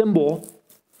 something of a symbol,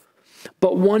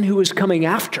 but one who was coming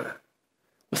after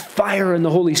with fire and the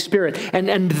Holy Spirit.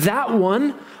 And that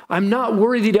one, I'm not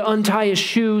worthy to untie his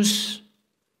shoes.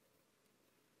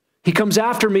 He comes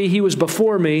after me. He was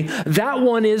before me. That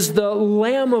one is the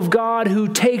Lamb of God who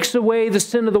takes away the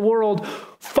sin of the world.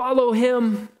 Follow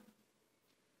him.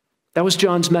 That was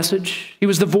John's message. He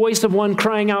was the voice of one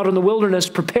crying out in the wilderness,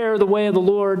 "Prepare the way of the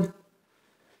Lord."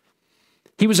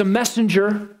 He was a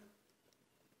messenger.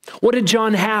 What did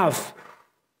John have?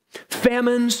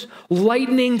 Famines,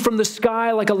 lightning from the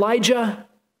sky like Elijah,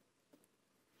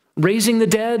 raising the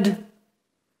dead,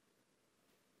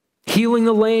 healing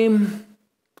the lame,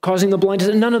 causing the blind to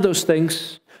see. None of those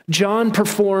things. John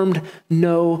performed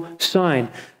no sign.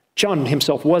 John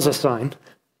himself was a sign,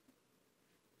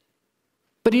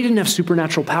 but he didn't have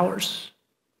supernatural powers.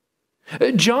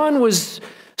 John was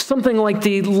something like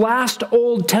the last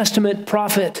Old Testament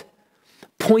prophet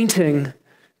pointing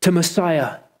to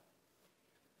Messiah.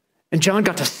 And John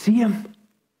got to see him.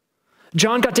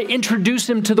 John got to introduce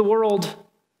him to the world.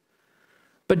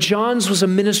 But John's was a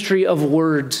ministry of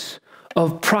words,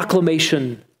 of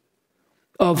proclamation,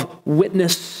 of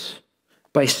witness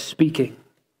by speaking.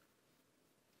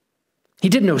 He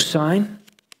did no sign.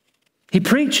 He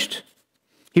preached.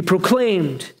 He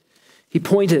proclaimed. He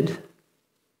pointed.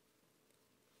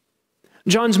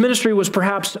 John's ministry was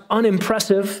perhaps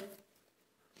unimpressive,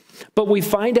 but we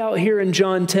find out here in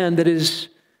John 10 that his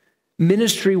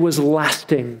ministry was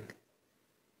lasting.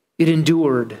 It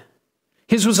endured.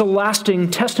 His was a lasting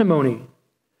testimony.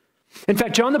 In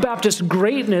fact, John the Baptist's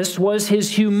greatness was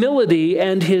his humility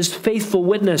and his faithful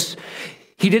witness.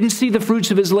 He didn't see the fruits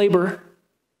of his labor.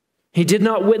 He did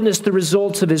not witness the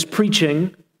results of his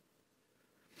preaching.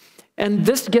 And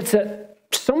this gets at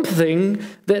something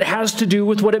that has to do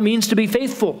with what it means to be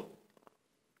faithful.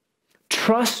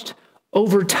 Trust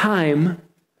over time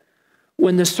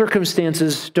when the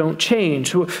circumstances don't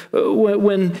change.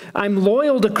 When I'm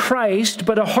loyal to Christ,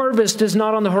 but a harvest is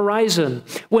not on the horizon.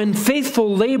 When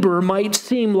faithful labor might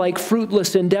seem like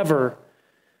fruitless endeavor.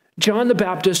 John the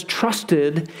Baptist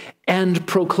trusted and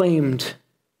proclaimed.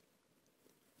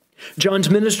 John's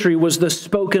ministry was the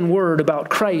spoken word about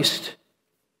Christ.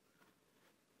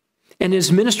 And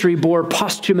his ministry bore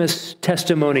posthumous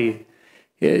testimony.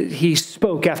 He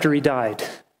spoke after he died.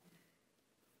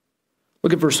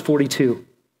 Look at verse 42.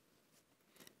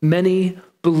 Many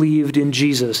believed in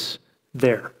Jesus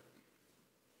there.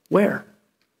 Where?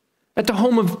 At the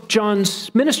home of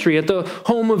John's ministry, at the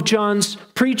home of John's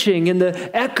preaching, in the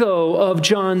echo of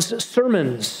John's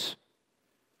sermons.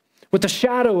 with the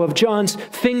shadow of John's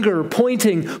finger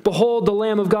pointing, "Behold the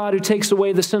Lamb of God who takes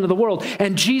away the sin of the world."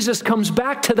 And Jesus comes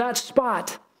back to that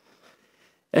spot.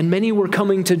 And many were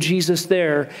coming to Jesus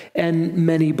there, and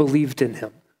many believed in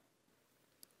him.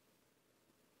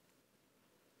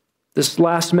 This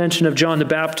last mention of John the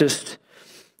Baptist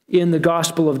in the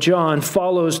Gospel of John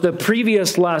follows the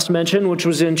previous last mention, which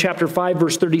was in chapter 5,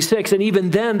 verse 36. And even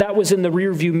then, that was in the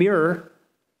rearview mirror.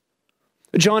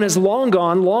 John is long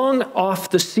gone, long off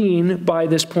the scene by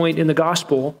this point in the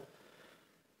Gospel.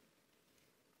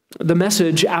 The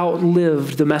message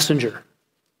outlived the messenger.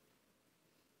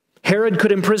 Herod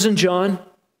could imprison John.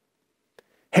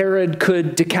 Herod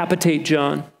could decapitate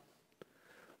John.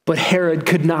 But Herod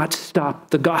could not stop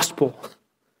the gospel.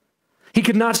 He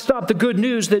could not stop the good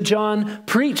news that John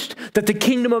preached, that the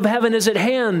kingdom of heaven is at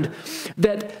hand,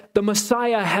 that the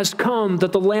Messiah has come,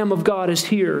 that the Lamb of God is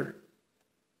here.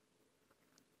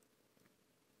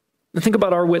 And think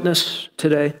about our witness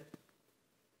today.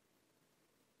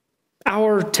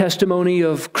 Our testimony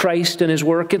of Christ and his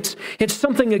work, it's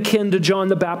something akin to John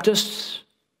the Baptist's.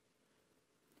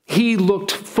 He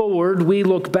looked forward, we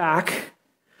look back.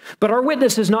 But our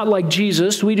witness is not like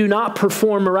Jesus. We do not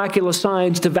perform miraculous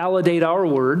signs to validate our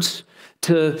words,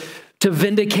 to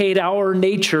vindicate our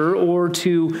nature, or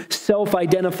to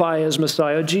self-identify as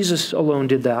Messiah. Jesus alone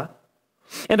did that.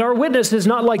 And our witness is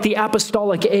not like the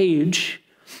apostolic age,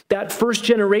 that first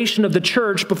generation of the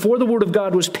church before the word of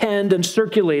God was penned and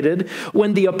circulated,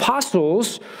 when the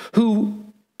apostles, who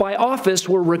by office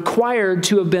were required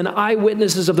to have been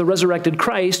eyewitnesses of the resurrected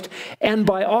Christ, and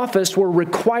by office were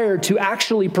required to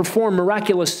actually perform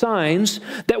miraculous signs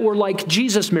that were like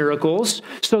Jesus miracles,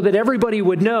 so that everybody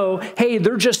would know, hey,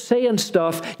 they're just saying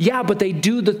stuff, yeah, but they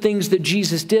do the things that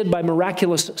Jesus did by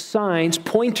miraculous signs,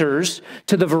 pointers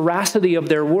to the veracity of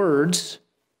their words.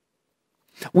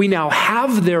 We now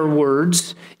have their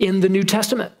words in the New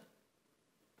Testament.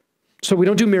 So we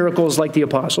don't do miracles like the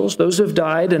apostles. Those have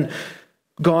died and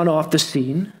gone off the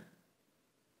scene.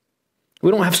 We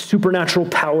don't have supernatural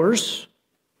powers.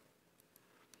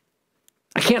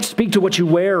 I can't speak to what you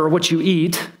wear or what you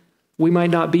eat. We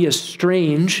might not be as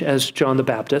strange as John the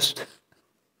Baptist.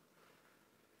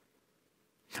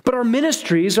 But our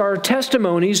ministries, our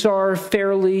testimonies are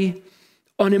fairly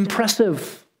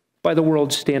unimpressive by the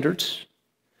world's standards.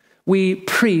 We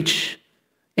preach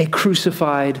a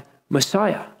crucified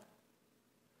Messiah.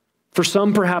 For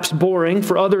some, perhaps boring.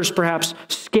 For others, perhaps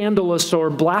scandalous or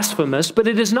blasphemous. But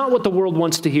it is not what the world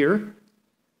wants to hear.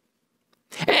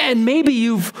 And maybe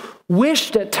you've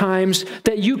wished at times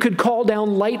that you could call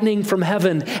down lightning from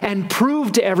heaven and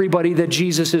prove to everybody that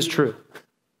Jesus is true.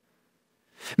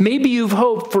 Maybe you've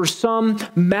hoped for some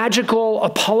magical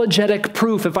apologetic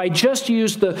proof. If I just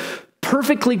use the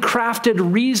perfectly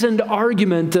crafted, reasoned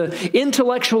argument, the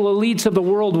intellectual elites of the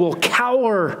world will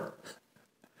cower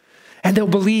and they'll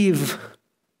believe.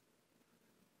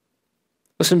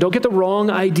 Listen, don't get the wrong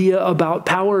idea about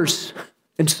powers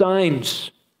and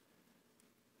signs.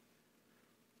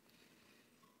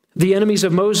 The enemies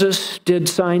of Moses did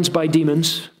signs by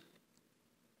demons.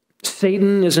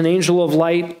 Satan is an angel of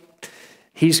light.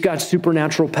 He's got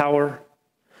supernatural power.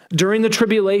 During the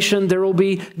tribulation, there will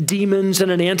be demons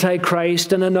and an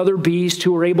antichrist and another beast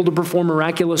who are able to perform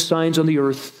miraculous signs on the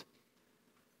earth.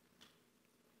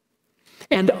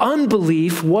 And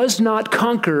unbelief was not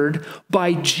conquered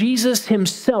by Jesus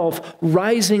himself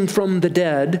rising from the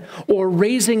dead, or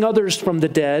raising others from the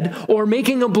dead, or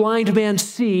making a blind man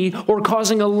see, or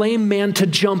causing a lame man to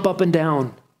jump up and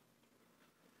down.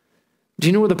 Do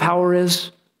you know where the power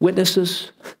is?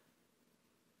 Witnesses.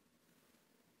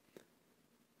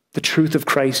 The truth of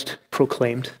Christ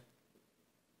proclaimed.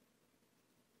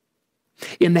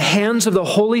 In the hands of the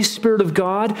Holy Spirit of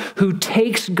God, who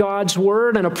takes God's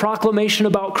word and a proclamation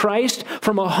about Christ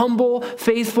from a humble,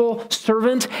 faithful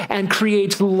servant and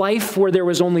creates life where there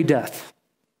was only death.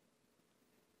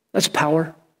 That's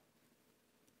power.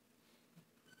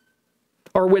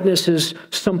 Our witness is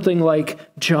something like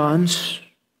John's.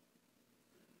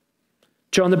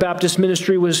 John the Baptist's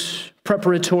ministry was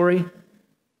preparatory.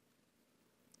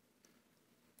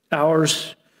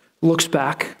 Ours looks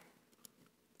back.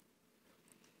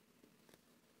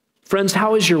 Friends,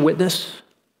 how is your witness?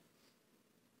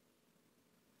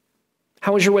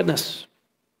 How is your witness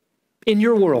in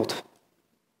your world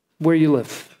where you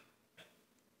live?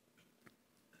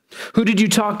 Who did you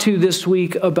talk to this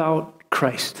week about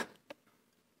Christ?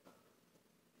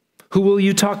 Who will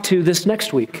you talk to this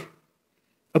next week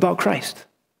about Christ?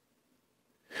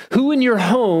 Who in your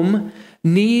home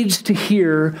needs to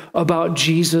hear about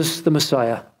Jesus the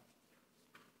Messiah?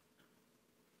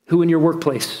 Who in your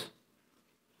workplace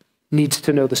needs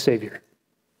to know the Savior?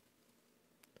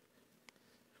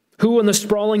 Who on the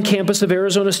sprawling campus of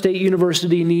Arizona State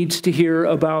University needs to hear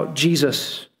about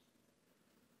Jesus?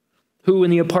 Who in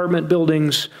the apartment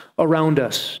buildings around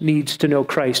us needs to know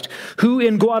Christ? Who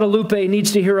in Guadalupe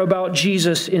needs to hear about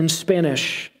Jesus in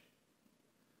Spanish?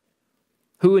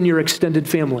 Who in your extended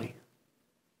family?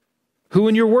 Who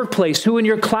in your workplace? Who in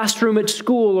your classroom at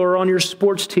school or on your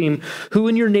sports team? Who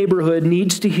in your neighborhood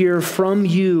needs to hear from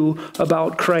you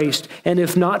about Christ? And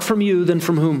if not from you, then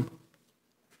from whom?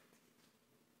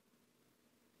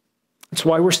 That's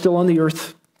why we're still on the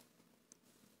earth.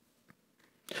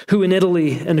 Who in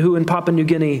Italy and who in Papua New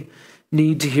Guinea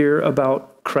need to hear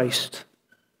about Christ?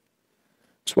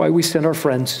 That's why we send our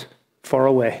friends far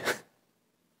away.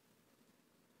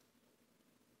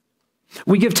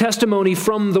 We give testimony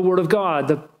from the Word of God.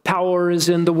 The power is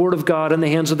in the Word of God in the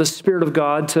hands of the Spirit of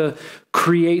God to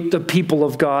create the people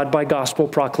of God by gospel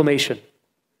proclamation.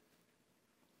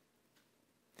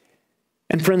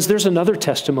 And friends, there's another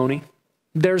testimony.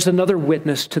 There's another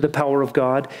witness to the power of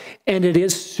God, and it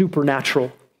is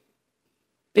supernatural.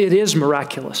 It is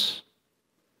miraculous.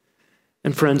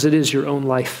 And friends, it is your own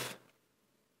life.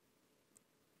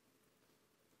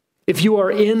 If you are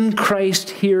in Christ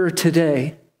here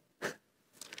today,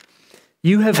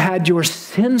 you have had your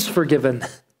sins forgiven.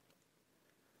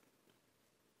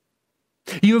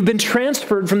 You have been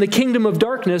transferred from the kingdom of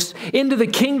darkness into the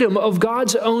kingdom of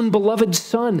God's own beloved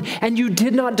Son, and you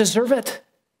did not deserve it.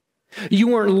 You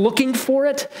weren't looking for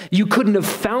it. You couldn't have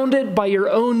found it by your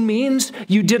own means.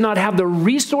 You did not have the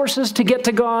resources to get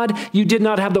to God. You did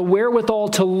not have the wherewithal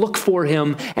to look for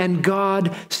him, and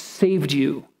God saved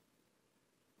you.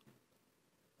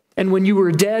 And when you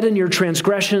were dead in your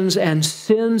transgressions and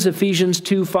sins, Ephesians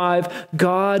 2:5,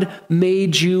 God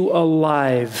made you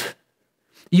alive.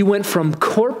 You went from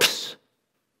corpse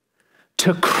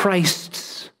to Christ's.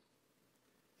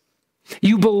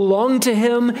 You belong to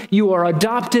him, you are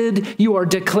adopted, you are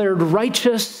declared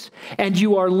righteous, and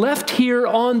you are left here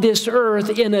on this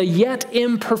earth in a yet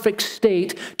imperfect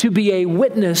state to be a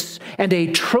witness and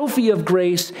a trophy of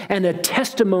grace and a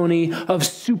testimony of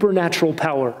supernatural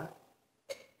power.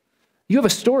 You have a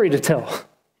story to tell.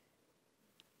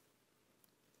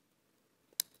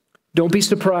 Don't be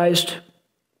surprised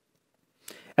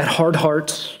at hard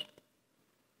hearts.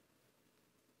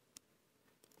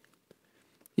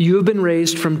 You have been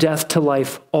raised from death to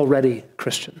life already,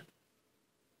 Christian.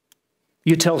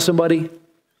 You tell somebody,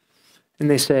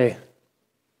 and they say,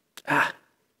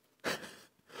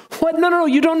 what? No,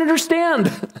 you don't understand.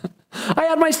 I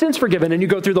had my sins forgiven, and you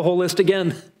go through the whole list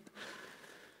again.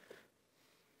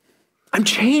 I'm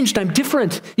changed, I'm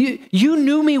different. You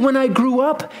knew me when I grew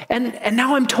up, and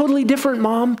now I'm totally different,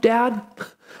 Mom, Dad.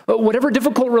 Whatever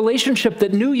difficult relationship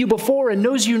that knew you before and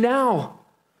knows you now.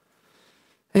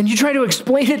 And you try to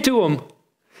explain it to them.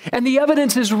 And the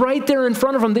evidence is right there in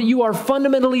front of them that you are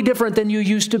fundamentally different than you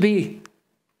used to be.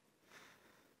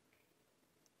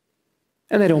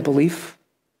 And they don't believe.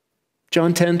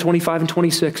 John 10:25 and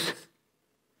 26.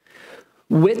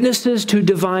 Witnesses to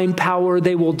divine power,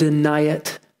 they will deny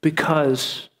it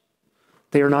because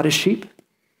they are not his sheep.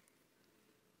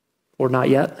 Or not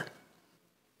yet.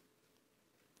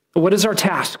 What is our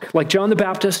task? Like John the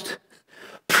Baptist,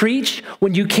 preach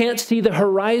when you can't see the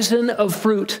horizon of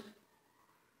fruit.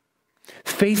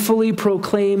 Faithfully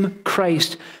proclaim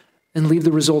Christ and leave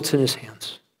the results in his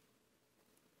hands.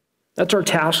 That's our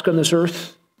task on this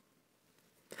earth.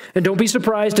 And don't be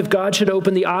surprised if God should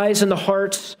open the eyes and the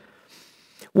hearts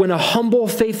when a humble,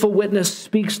 faithful witness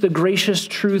speaks the gracious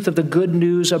truth of the good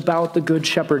news about the Good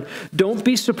Shepherd. Don't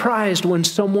be surprised when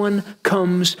someone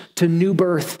comes to new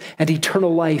birth and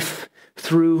eternal life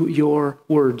through your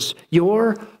words.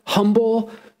 Your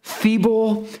humble,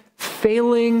 feeble,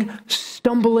 failing,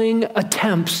 stumbling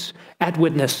attempts at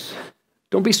witness.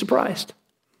 Don't be surprised.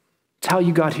 It's how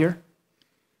you got here.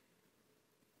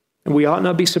 And we ought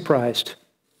not be surprised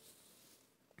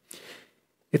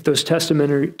if those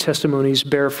testimonies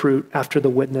bear fruit after the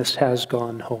witness has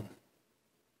gone home.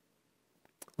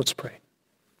 Let's pray.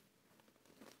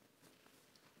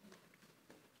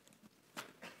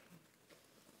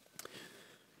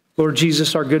 Lord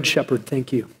Jesus, our good shepherd,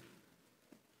 thank you.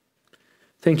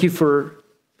 Thank you for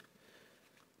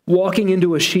walking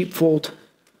into a sheepfold,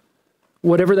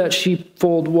 whatever that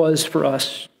sheepfold was for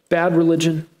us, bad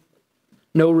religion,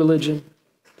 no religion,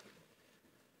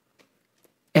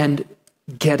 and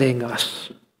getting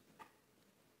us,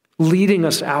 leading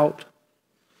us out,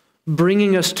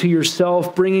 bringing us to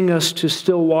yourself, bringing us to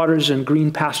still waters and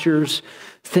green pastures.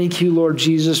 Thank you, Lord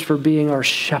Jesus, for being our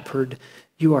shepherd.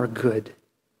 You are good.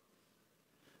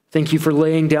 Thank you for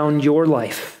laying down your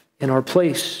life in our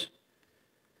place.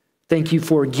 Thank you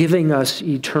for giving us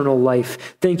eternal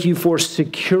life. Thank you for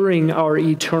securing our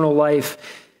eternal life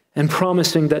and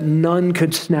promising that none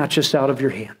could snatch us out of your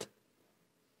hand.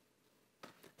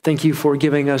 Thank you for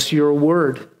giving us your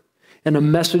word and a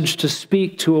message to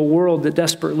speak to a world that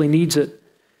desperately needs it.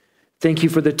 Thank you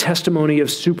for the testimony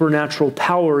of supernatural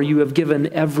power you have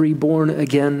given every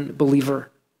born-again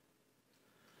believer.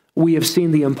 We have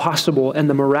seen the impossible and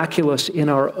the miraculous in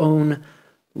our own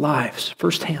lives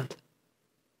firsthand.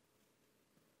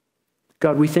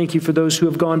 God, we thank you for those who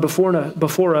have gone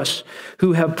before us,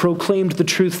 who have proclaimed the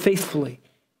truth faithfully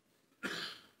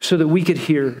so that we could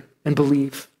hear and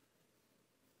believe.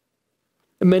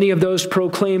 Many of those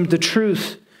proclaimed the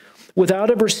truth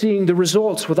without ever seeing the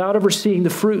results, without ever seeing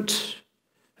the fruits,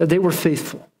 that they were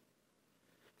faithful.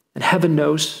 And heaven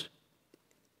knows,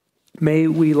 may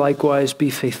we likewise be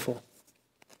faithful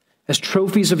as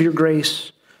trophies of your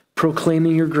grace,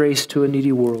 proclaiming your grace to a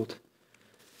needy world.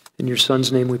 In your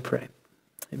Son's name we pray.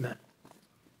 Amen.